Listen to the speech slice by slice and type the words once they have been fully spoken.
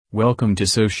Welcome to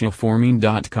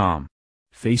socialforming.com.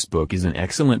 Facebook is an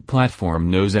excellent platform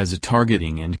known as a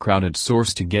targeting and crowded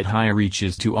source to get high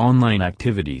reaches to online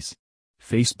activities.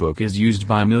 Facebook is used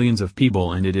by millions of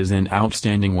people and it is an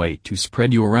outstanding way to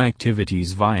spread your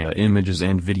activities via images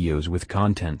and videos with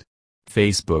content.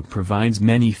 Facebook provides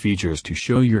many features to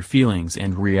show your feelings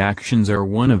and reactions are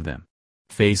one of them.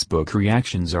 Facebook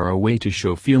reactions are a way to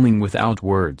show feeling without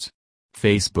words.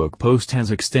 Facebook post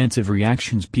has extensive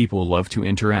reactions. People love to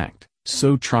interact,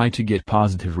 so try to get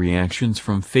positive reactions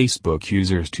from Facebook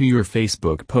users to your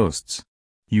Facebook posts.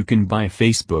 You can buy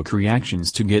Facebook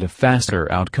reactions to get a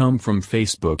faster outcome from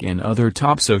Facebook and other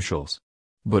top socials.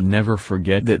 But never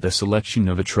forget that the selection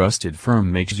of a trusted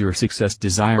firm makes your success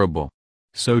desirable.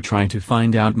 So try to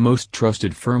find out most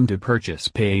trusted firm to purchase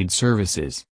paid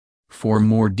services. For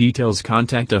more details,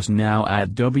 contact us now at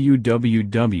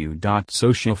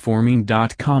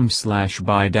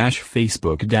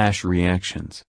www.socialforming.com/buy-facebook-reactions.